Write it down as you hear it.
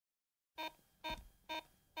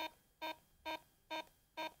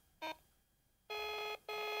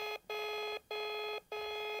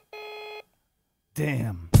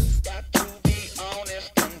Damn. Got to be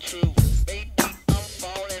honest and true. Baby, I'm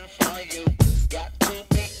falling for you. Got to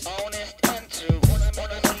be honest and true. Wanna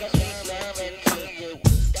make a sweet loving to you.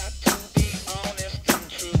 Got to be honest and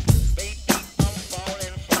true. Baby, I'm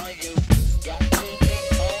falling for you. Got to be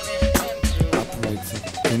honest and true. Operator,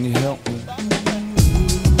 can you help me?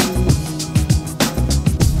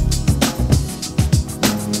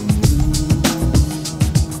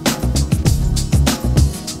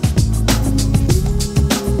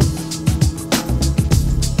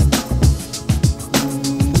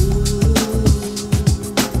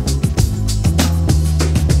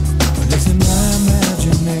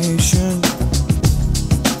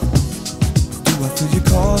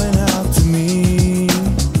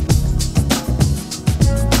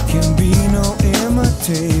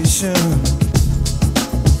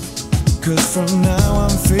 Cause from now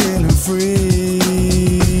I'm feeling free.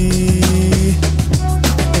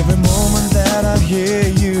 Every moment that I hear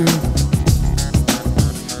you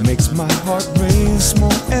makes my heart race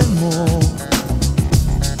more and more.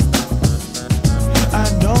 I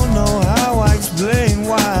don't know how I explain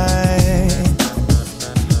why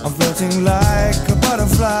I'm floating like a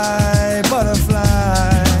butterfly,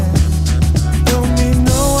 butterfly. Don't need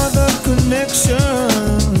no other connection.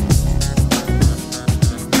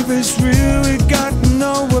 It's real, we got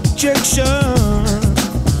no objection.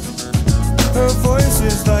 Her voice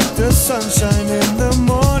is like the sunshine in the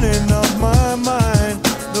morning of my mind.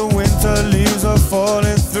 The winter leaves are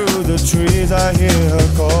falling through the trees. I hear her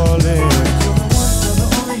calling. You're the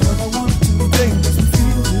only one to make me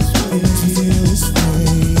feel this way.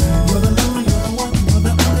 You're the only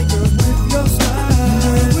girl with your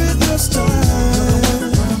style. With your style.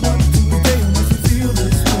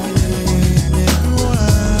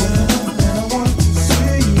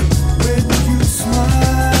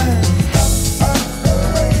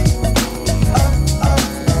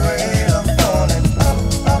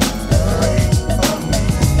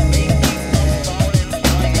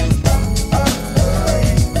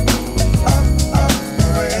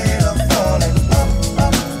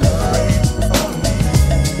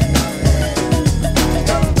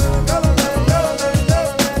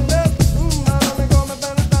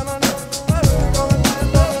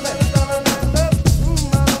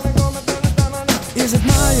 Is it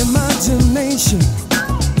my imagination?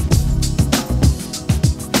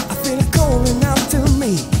 I feel it calling out to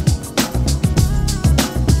me.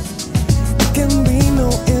 It can be no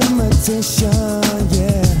imitation,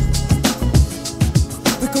 yeah.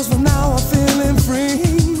 Because from now I'm feeling free,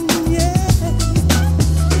 yeah.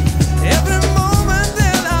 Every moment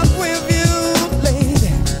that I'm with you,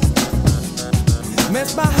 lady,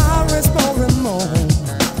 makes my heart race more and more.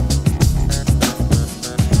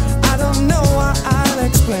 I don't know why I'll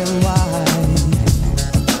explain why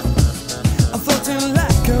I'm floating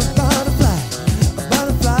like a butterfly, a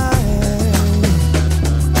butterfly.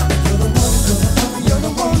 You're the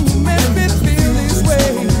one who made me feel this way.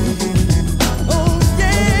 Oh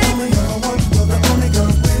yeah. You're the only girl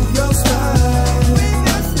with your style. With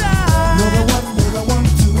your style. You're the one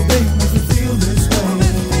to make me feel this way.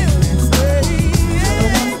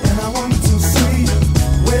 Yeah. And I want to see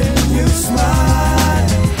when you smile.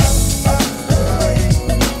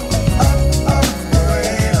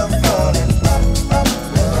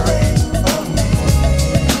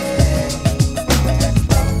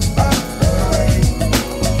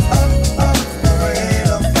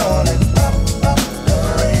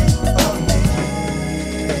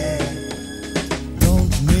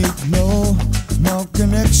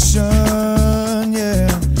 Connection, yeah.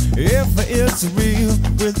 If it's real,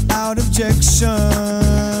 without objection.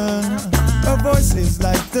 Her voice is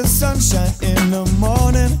like the sunshine in the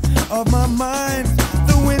morning of my mind.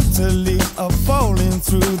 The winter leaves are falling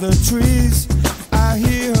through the trees. I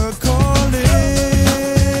hear her call.